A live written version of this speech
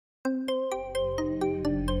I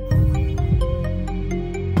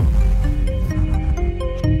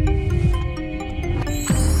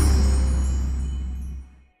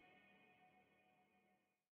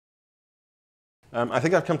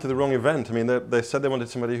think I've come to the wrong event. I mean, they said they wanted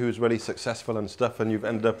somebody who's really successful and stuff, and you've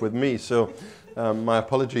ended up with me, so my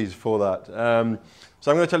apologies for that.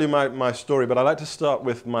 So I'm going to tell you my story, but I'd like to start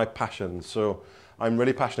with my passion. So I'm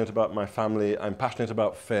really passionate about my family. I'm passionate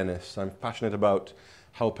about fairness. I'm passionate about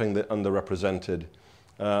helping the underrepresented.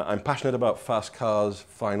 I'm passionate about fast cars,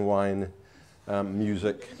 fine wine,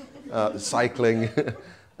 music, cycling.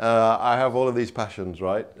 I have all of these passions,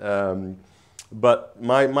 right? But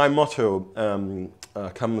my motto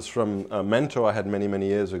comes from a mentor I had many, many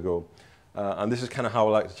years ago. And this is kind of how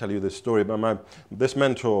I like to tell you this story. But this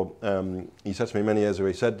mentor, he said to me many years ago,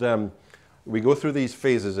 he said, we go through these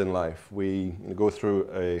phases in life. We go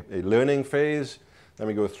through a learning phase, then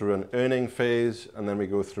we go through an earning phase, and then we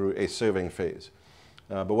go through a serving phase.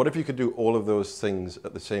 But what if you could do all of those things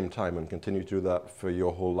at the same time and continue to do that for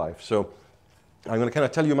your whole life? So I'm going to kind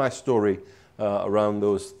of tell you my story around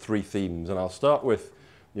those three themes, and I'll start with,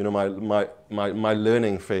 you know, my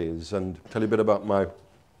learning phase and tell you a bit about my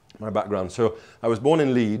background. So I was born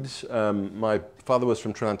in Leeds. My father was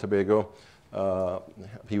from Trinidad and Tobago.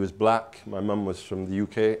 He was black. My mum was from the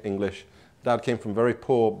UK, English. Dad came from a very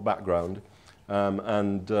poor background,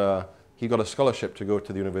 and he got a scholarship to go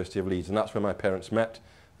to the University of Leeds, and that's where my parents met,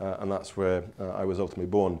 and that's where I was ultimately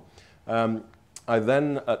born. I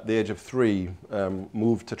then, at the age of 3,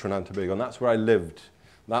 moved to Trinidad and Tobago, and that's where I lived.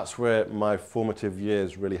 That's where my formative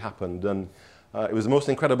years really happened, and it was the most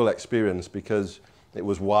incredible experience because it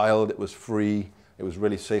was wild, it was free, it was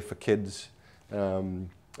really safe for kids, and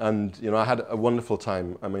you know, I had a wonderful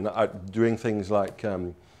time. I mean, doing things like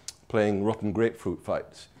playing rotten grapefruit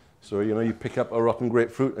fights. So you know, you pick up a rotten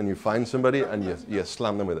grapefruit and you find somebody and you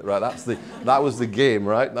slam them with it, right? That was the game,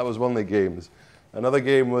 right? That was one of the games. Another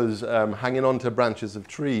game was hanging onto branches of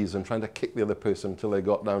trees and trying to kick the other person until they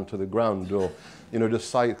got down to the ground, or you know, just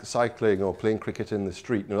cycling or playing cricket in the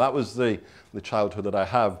street. You know, that was the childhood that I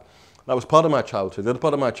have. That was part of my childhood. The other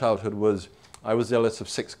part of my childhood was I was the eldest of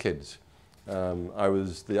 6 kids. I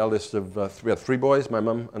was the eldest of we had 3 boys, my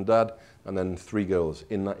mum and dad, and then 3 girls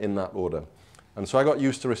in that order. And so I got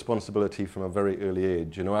used to responsibility from a very early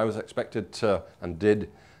age. You know, I was expected to, and did,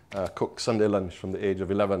 cook Sunday lunch from the age of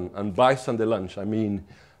 11. And by Sunday lunch, I mean,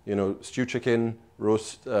 you know, stew chicken,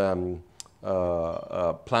 roast plantain,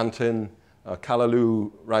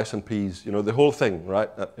 callaloo, rice and peas, you know, the whole thing, right,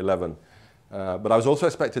 at 11. But I was also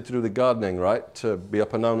expected to do the gardening, right, to be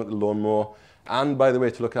up and down at the lawnmower, and, by the way,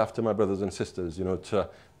 to look after my brothers and sisters, you know, to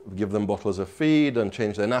give them bottles of feed and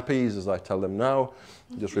change their nappies, as I tell them now.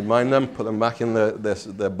 Just remind them, put them back in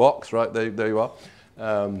their box, right, there you are.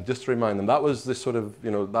 Just to remind them. That was this sort of,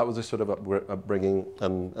 you know, that was the sort of upbringing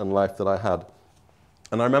and life that I had.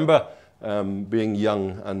 And I remember being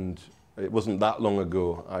young, and it wasn't that long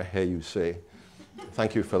ago, I hear you say.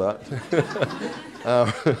 Thank you for that.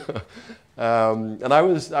 And I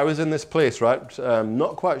was in this place, right?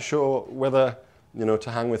 Not quite sure whether, you know,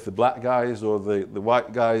 to hang with the black guys or the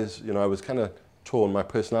white guys. You know, I was kind of torn. My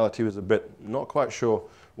personality was a bit not quite sure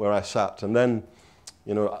where I sat. And then,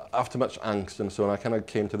 you know, after much angst and so on, I kind of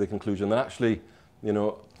came to the conclusion that actually, you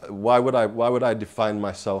know, why would I define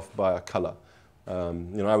myself by a color? You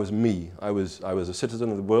know, I was me. I was a citizen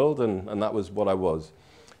of the world, and that was what I was.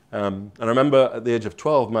 And I remember at the age of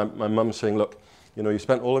 12, my mum saying, look, you know, you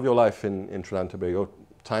spent all of your life in Trinidad and Tobago,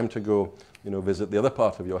 time to go, you know, visit the other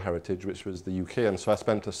part of your heritage, which was the UK. And so I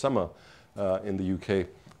spent a summer in the UK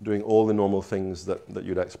doing all the normal things that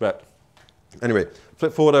you'd expect. Anyway,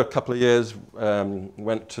 flip forward a couple of years,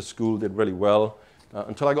 went to school, did really well,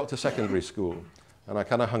 until I got to secondary school. And I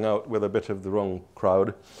kind of hung out with a bit of the wrong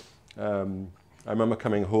crowd. I remember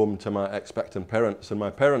coming home to my expectant parents, and my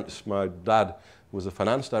parents, my dad was a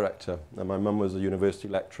finance director, and my mum was a university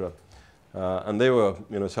lecturer. And they were,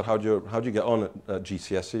 you know, said, how'd you get on at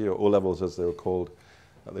GCSE, or O-levels as they were called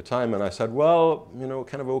at the time? And I said, well, you know,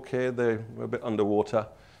 kind of okay, they were a bit underwater.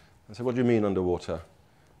 I said, what do you mean underwater?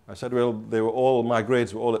 I said, well, my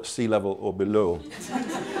grades were all at sea level or below.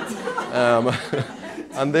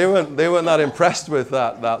 And they weren't that impressed with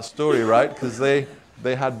that story, right? Because they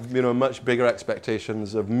had, you know, much bigger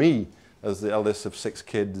expectations of me as the eldest of 6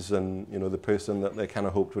 kids, and, you know, the person that they kind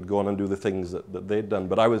of hoped would go on and do the things that they'd done.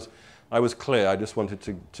 But I was clear. I just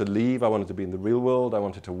wanted to leave. I wanted to be in the real world. I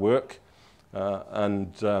wanted to work,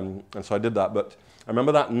 and so I did that. But I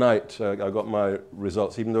remember that night I got my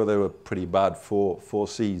results, even though they were pretty bad, 4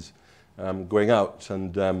 C's, going out,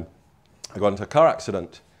 and I got into a car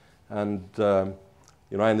accident, and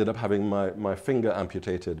you know, I ended up having my finger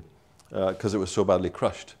amputated because it was so badly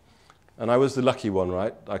crushed. And I was the lucky one,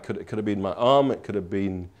 right? It could have been my arm, it could have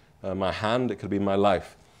been my hand, it could have been my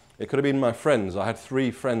life. It could have been my friends. I had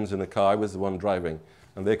 3 friends in the car. I was the one driving,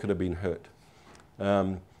 and they could have been hurt.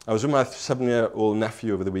 I was with my 7-year-old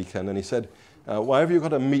nephew over the weekend, and he said, why have you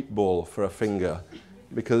got a meatball for a finger?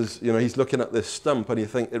 Because, you know, he's looking at this stump, and he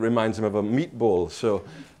thinks it reminds him of a meatball. So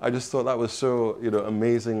I just thought that was so, you know,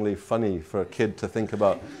 amazingly funny for a kid to think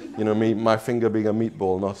about, you know, my finger being a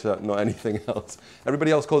meatball, not anything else.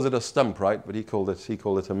 Everybody else calls it a stump, right? But he called it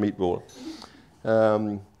a meatball.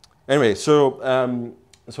 Anyway, so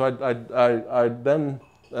I then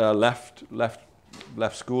left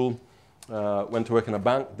school, went to work in a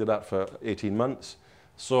bank, did that for 18 months,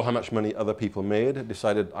 saw how much money other people made,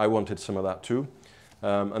 decided I wanted some of that too.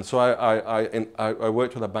 And so I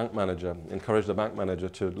worked with a bank manager, encouraged the bank manager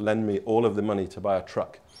to lend me all of the money to buy a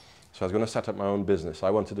truck. So I was going to set up my own business.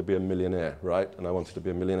 I wanted to be a millionaire, right? And I wanted to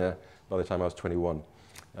be a millionaire by the time I was 21.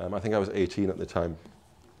 I think I was 18 at the time.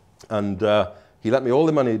 And he lent me all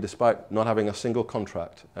the money despite not having a single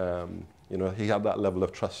contract. You know, he had that level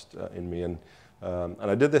of trust in me. And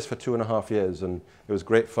I did this for 2.5 years, and it was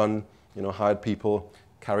great fun. You know, hired people,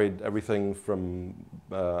 carried everything from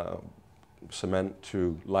cement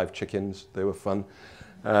to live chickens. They were fun.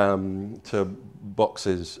 To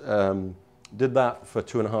boxes. Did that for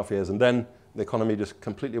 2.5 years, and then the economy just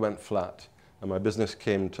completely went flat, and my business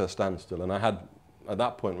came to a standstill. And I had, at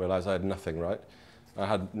that point, realized I had nothing, right? I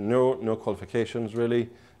had no qualifications, really.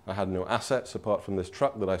 I had no assets apart from this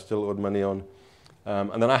truck that I still owed money on.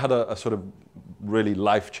 And then I had a sort of really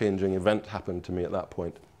life-changing event happen to me at that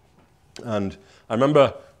point. And I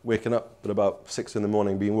remember waking up at about 6 in the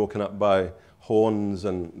morning, being woken up by horns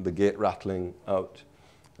and the gate rattling out.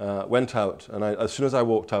 Went out, and as soon as I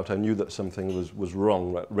walked out, I knew that something was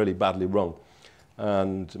wrong, really badly wrong.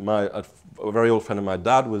 And a very old friend of my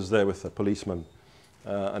dad was there with a policeman.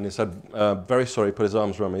 And he said, very sorry, put his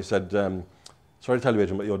arms around me. He said, sorry to tell you,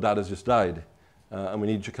 Adrian, but your dad has just died. And we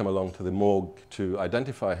need you to come along to the morgue to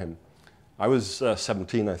identify him. I was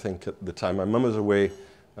 17, I think, at the time. My mum was away.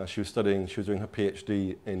 She was doing her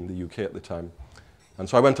PhD in the UK at the time. And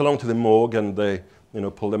so I went along to the morgue, and they, you know,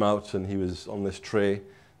 pulled him out, and he was on this tray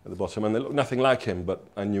at the bottom. And they looked nothing like him, but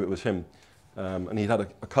I knew it was him. And he'd had a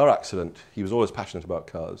car accident. He was always passionate about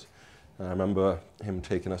cars. I remember him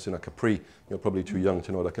taking us in a Capri. You're probably too young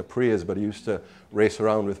to know what a Capri is, but he used to race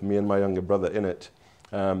around with me and my younger brother in it.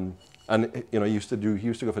 And you know, he used to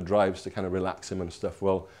go for drives to kind of relax him and stuff.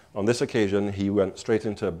 Well, on this occasion, he went straight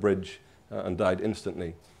into a bridge and died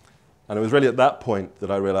instantly. And it was really at that point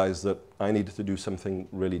that I realized that I needed to do something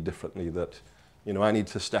really differently, that, you know, I needed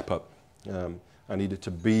to step up. I needed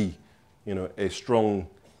to be, you know, a strong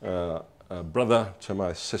brother to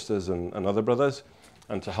my sisters and other brothers,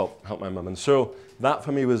 and to help my mum. And so that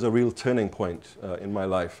for me was a real turning point in my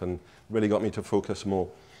life, and really got me to focus more.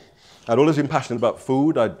 I'd always been passionate about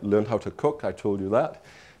food. I'd learned how to cook, I told you that.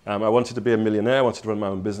 I wanted to be a millionaire, I wanted to run my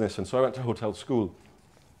own business, and so I went to hotel school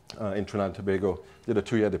in Trinidad and Tobago. Did a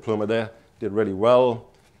 2-year diploma there, did really well,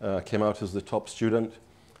 came out as the top student.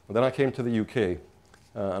 And then I came to the UK,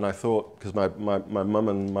 and I thought, because my mum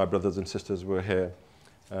and my brothers and sisters were here,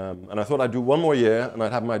 and I thought I'd do 1 more year and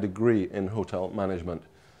I'd have my degree in hotel management.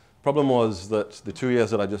 Problem was that the 2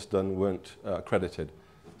 years that I'd just done weren't accredited.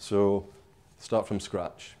 So start from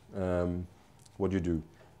scratch. What do you do?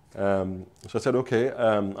 So I said, okay,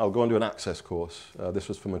 I'll go and do an access course. This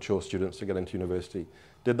was for mature students to get into university.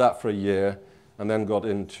 Did that for a year, and then got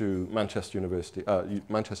into Manchester University.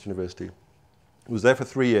 Was there for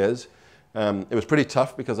 3 years. It was pretty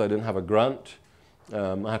tough because I didn't have a grant.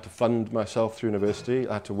 I had to fund myself through university.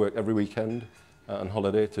 I had to work every weekend and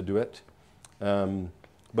holiday to do it.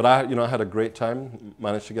 But I had a great time.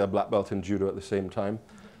 Managed to get a black belt in judo at the same time.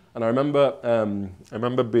 And I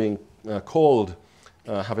remember being called,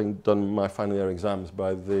 having done my final year exams,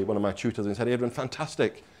 by one of my tutors, and he said, "Adrian,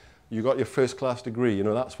 fantastic. You got your first class degree. You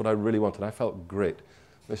know, that's what I really wanted." I felt great.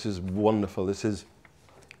 This is wonderful.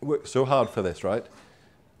 Worked so hard for this, right?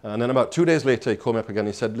 And then about 2 days later, he called me up again.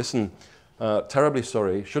 He said, "Listen, terribly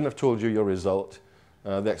sorry. Shouldn't have told you your result.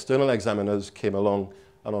 The external examiners came along,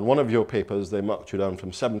 and on one of your papers, they marked you down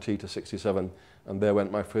from 70 to 67, and there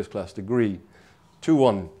went my first class degree.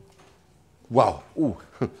 2-1. Wow. Ooh,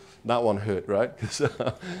 that one hurt, right? Because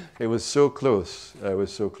it was so close. It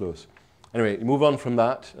was so close. Anyway, move on from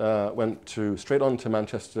that. Went straight on to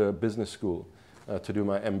Manchester Business School to do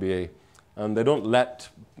my MBA. And they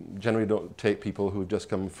generally don't take people who just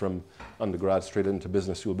come from undergrad straight into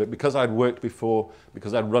business school. But because I'd worked before,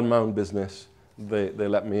 because I'd run my own business, they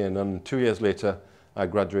let me in. And 2 years later, I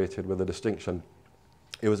graduated with a distinction.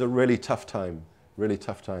 it was a really tough time, really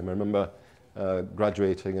tough time. I remember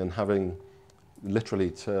graduating and having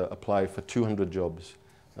literally to apply for 200 jobs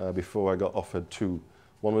before I got offered two.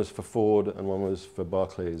 One was for Ford and one was for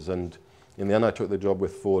Barclays. And in the end, I took the job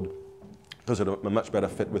with Ford because it was a much better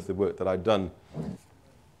fit with the work that I'd done.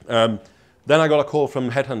 Then I got a call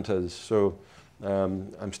from headhunters. So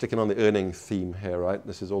I'm sticking on the earning theme here, right?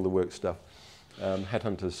 This is all the work stuff.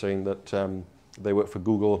 Headhunters saying that they work for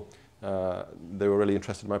Google. They were really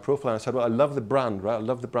interested in my profile. And I said, well, I love the brand, right? I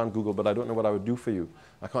love the brand Google, but I don't know what I would do for you.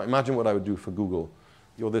 I can't imagine what I would do for Google.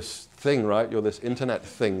 You're this thing, right? You're this internet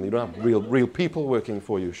thing. You don't have real people working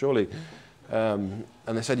for you, surely. And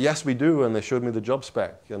they said, yes, we do. And they showed me the job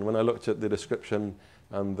spec. And when I looked at the description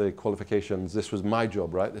and the qualifications, this was my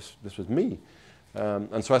job, right? This was me.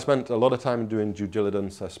 And so I spent a lot of time doing due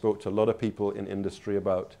diligence. I spoke to a lot of people in industry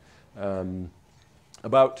about you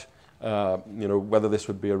know, whether this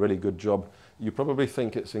would be a really good job. You probably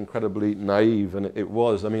think it's incredibly naive, and it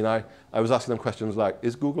was. I mean, I was asking them questions like,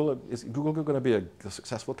 is Google going to be a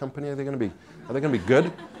successful company? Are they going to be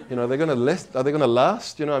good? You know, are they going to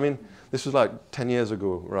last? You know, I mean, this was like 10 years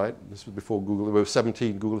ago, right? This was before Google. We were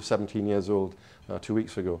 17. Google was 17 years old 2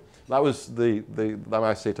 weeks ago. That was that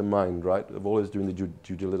my state of mind, right? Of always doing the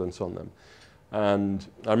due diligence on them. And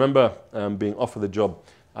I remember being offered the job.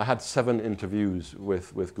 I had 7 interviews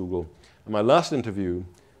with Google. And my last interview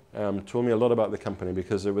told me a lot about the company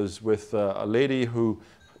because it was with a lady who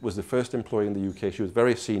was the first employee in the UK. She was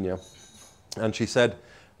very senior. And she said,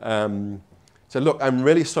 look, I'm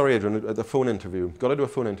really sorry, Adrian, at the phone interview. Got to do a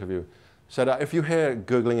phone interview. Said, if you hear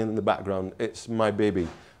gurgling in the background, it's my baby.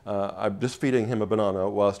 I'm just feeding him a banana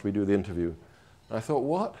whilst we do the interview. And I thought,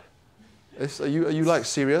 what? Are you like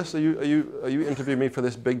serious? Are you interviewing me for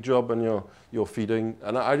this big job and you're feeding?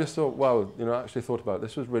 And I just thought, wow, you know, I actually thought about it.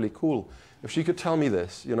 This was really cool. If she could tell me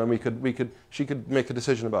this, you know, she could make a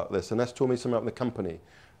decision about this. And that's told me something about the company,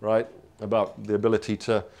 right? About the ability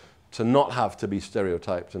to not have to be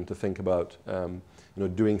stereotyped and to think about, you know,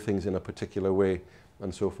 doing things in a particular way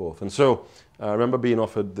and so forth. And so I remember being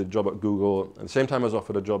offered the job at Google. At the same time I was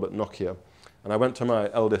offered a job at Nokia. And I went to my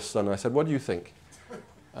eldest son and I said, what do you think?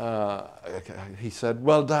 He said,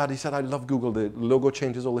 well, Dad, he said, I love Google. The logo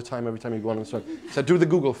changes all the time every time you go on. And so he said, do the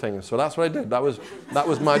Google thing. So that's what I did. That was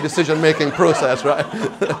my decision-making process, right?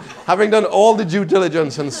 Having done all the due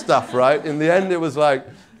diligence and stuff, right? In the end, it was like,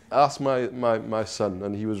 ask my son,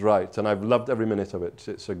 and he was right. And I've loved every minute of it.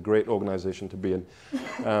 It's a great organization to be in.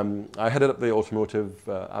 I headed up the automotive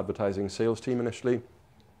advertising sales team initially.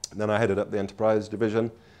 Then I headed up the enterprise division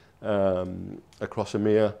across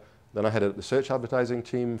EMEA. Then I headed up the search advertising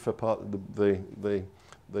team for part of the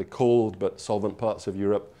cold but solvent parts of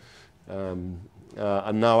Europe. And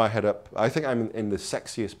now I head up, I think I'm in the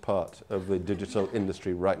sexiest part of the digital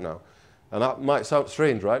industry right now. And that might sound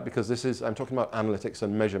strange, right? Because I'm talking about analytics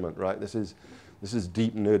and measurement, right? This is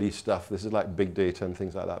deep, nerdy stuff. This is like big data and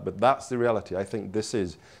things like that. But that's the reality. I think this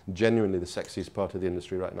is genuinely the sexiest part of the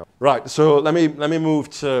industry right now. Right, so let me move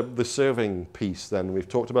to the serving piece then. We've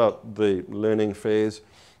talked about the learning phase.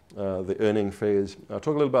 The earning phase. I'll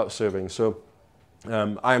talk a little about serving. So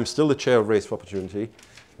I am still the chair of Race for Opportunity.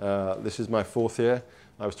 This is my 4th year.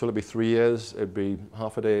 I was told it'd be 3 years. It'd be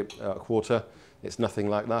half a day, a quarter. It's nothing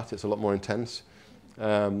like that. It's a lot more intense.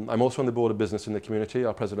 I'm also on the Board of Business in the Community.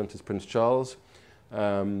 Our president is Prince Charles. What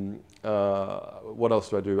else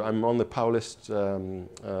do I do? I'm on the Powerlist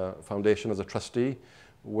Foundation as a trustee,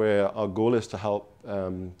 where our goal is to help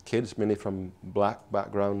kids, mainly from black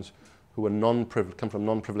backgrounds, who are come from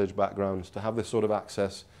non-privileged backgrounds, to have this sort of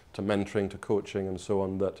access to mentoring, to coaching and so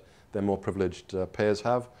on that their more privileged peers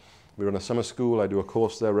have. We run a summer school. I do a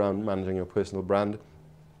course there around managing your personal brand.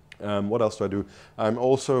 What else do I do? I'm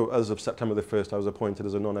also, as of September the 1st, I was appointed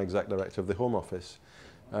as a non-exec director of the Home Office.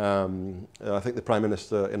 I think the Prime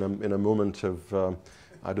Minister, in a moment of,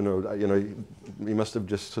 I don't know, you know, he must have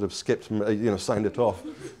just sort of skipped, you know, signed it off.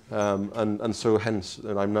 And so hence,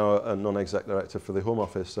 I'm now a non-exec director for the Home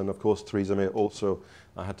Office. And of course, Theresa May also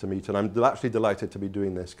I had to meet. And I'm actually delighted to be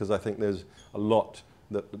doing this because I think there's a lot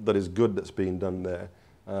that is good that's being done there.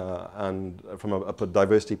 And from a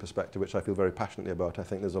diversity perspective, which I feel very passionately about, I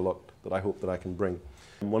think there's a lot that I hope that I can bring.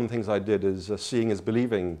 And one of the things I did is a Seeing is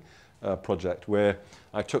Believing project, where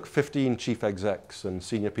I took 15 chief execs and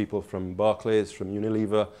senior people from Barclays, from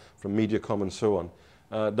Unilever, from Mediacom and so on,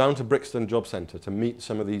 down to Brixton Job Centre to meet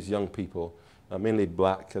some of these young people, mainly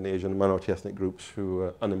black and Asian minority ethnic groups who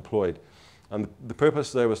are unemployed. And the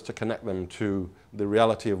purpose there was to connect them to the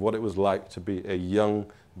reality of what it was like to be a young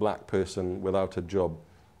black person without a job,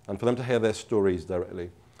 and for them to hear their stories directly.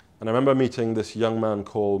 And I remember meeting this young man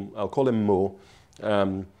called, I'll call him Mo.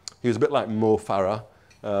 He was a bit like Mo Farah.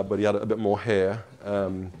 but he had a bit more hair.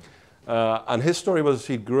 And his story was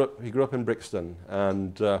he grew up in Brixton,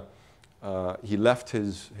 and he left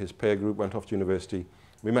his peer group, went off to university.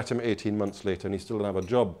 We met him 18 months later, and he still didn't have a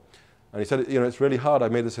job. And he said, you know, it's really hard. I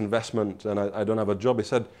made this investment, and I don't have a job. He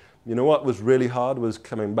said, you know what was really hard was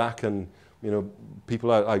coming back and, you know,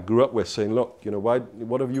 people I grew up with saying, look, you know,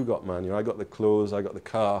 what have you got, man? You know, I got the clothes, I got the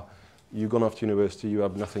car. You've gone off to university, you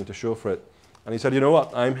have nothing to show for it. And he said, you know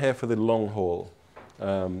what? I'm here for the long haul.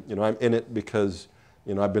 You know, I'm in it because,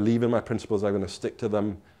 you know, I believe in my principles. I'm going to stick to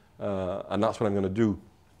them, and that's what I'm going to do.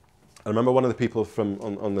 I remember one of the people from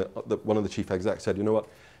one of the chief execs said, you know what?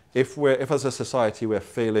 If as a society we're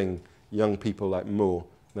failing young people like Mo,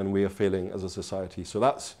 then we are failing as a society. So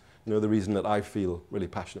that's, you know, the reason that I feel really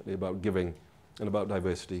passionately about giving and about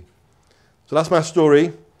diversity. So that's my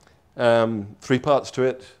story. 3 parts to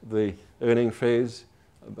it: the earning phase,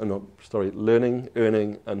 learning,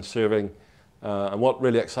 earning, and serving. And what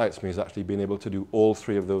really excites me is actually being able to do all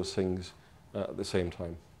 3 of those things at the same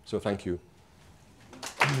time. So thank you.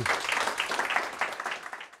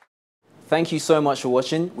 Thank you so much for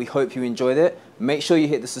watching. We hope you enjoyed it. Make sure you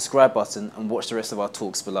hit the subscribe button and watch the rest of our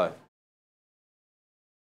talks below.